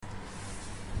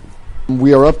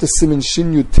We are up to Siman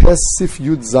Shin Yud Tes Sif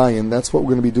Yud Zayin. That's what we're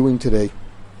going to be doing today.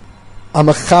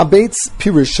 Amachabetz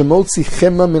pirish shemotzi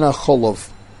chema min acholov.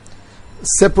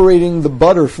 Separating the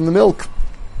butter from the milk.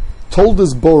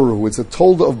 Toldas boru. It's a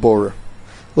tolda of borer.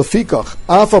 Lefikach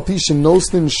afal pi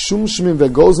shenosnin shum shmim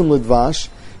vegozim ledvash.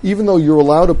 Even though you're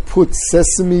allowed to put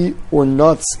sesame or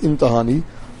nuts into honey,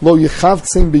 lo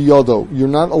yechavtzim biyodo. You're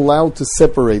not allowed to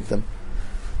separate them.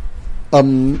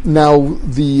 Now,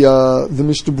 the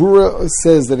Mishnah Berurah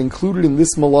says that included in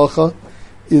this malacha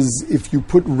is if you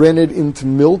put rennet into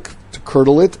milk to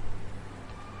curdle it.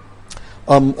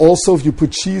 Also, if you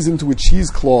put cheese into a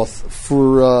cheesecloth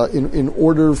for in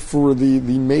order for the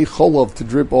mei cholov to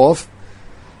drip off.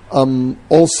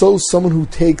 Also, someone who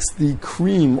takes the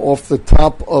cream off the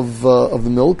top of the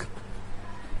milk.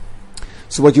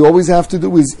 So what you always have to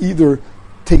do is either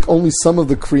take only some of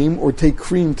the cream or take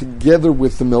cream together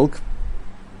with the milk.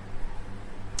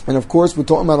 And of course, we're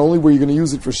talking about only where you're going to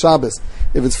use it for Shabbos.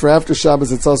 If it's for after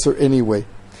Shabbos, it's usher anyway.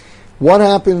 What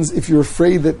happens if you're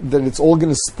afraid that it's all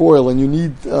going to spoil and you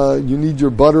need your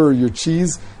butter or your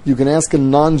cheese? You can ask a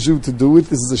non-Jew to do it.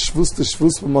 This is a shvus to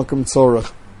shvus b'makam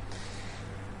tzorach.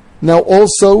 Now,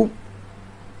 also,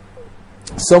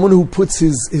 someone who puts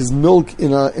his milk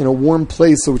in a warm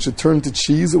place so it should turn to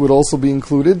cheese, it would also be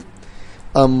included.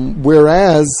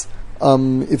 Whereas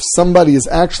if somebody is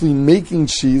actually making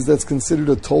cheese, that's considered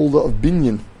a tolda of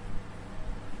binyan.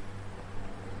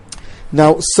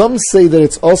 Now, some say that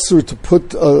it's usher to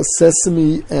put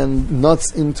sesame and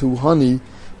nuts into honey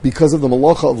because of the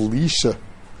malacha of lisha.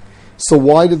 So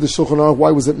why did the Shulchan Aruch,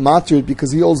 why was it matir?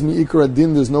 Because he holds mi ikar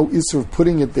adin, there's no isser of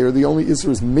putting it there, the only isser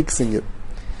is mixing it.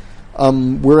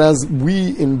 Whereas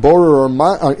we in borer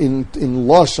or in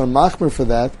lush are machmer for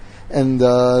that, and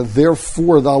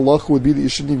therefore the halacha would be that you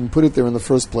shouldn't even put it there in the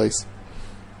first place.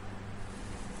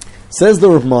 Says the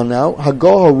Rav now,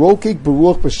 Hagah harokek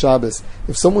beruach b'Shabbos.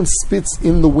 If someone spits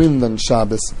in the wind on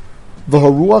Shabbos,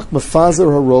 v'haruach mefazer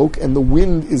harok, and the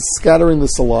wind is scattering the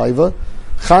saliva,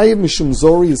 chayiv mishum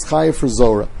zori is chayiv for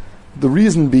zora. The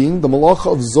reason being, the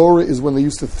malacha of zora is when they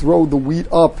used to throw the wheat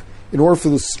up in order for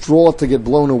the straw to get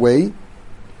blown away.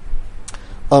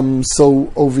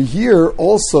 So over here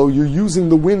also you're using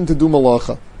the wind to do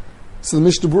malacha. So the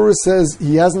Mishnah Berurah says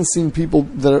he hasn't seen people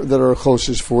that are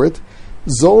choshesh for it.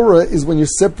 Zora is when you're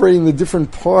separating the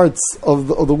different parts of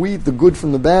the wheat, the good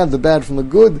from the bad from the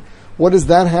good. What does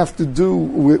that have to do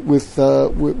with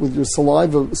your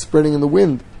saliva spreading in the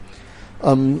wind?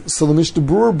 So the Mishnah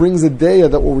Berurah brings a daya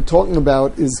that what we're talking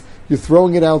about is you're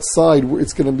throwing it outside where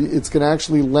it's going to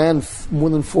actually land more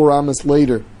than 4 amos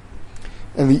later.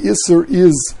 And the Isser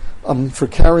is for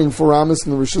carrying 4 amos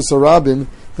in the Rishus HaRabim.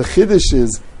 The Chiddush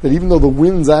is that even though the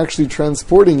wind's actually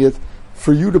transporting it,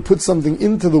 for you to put something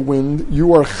into the wind,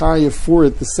 you are chayiv for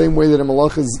it, the same way that the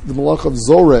malach of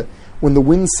Zorah, when the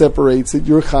wind separates it,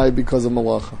 you're chayiv because of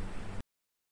malacha.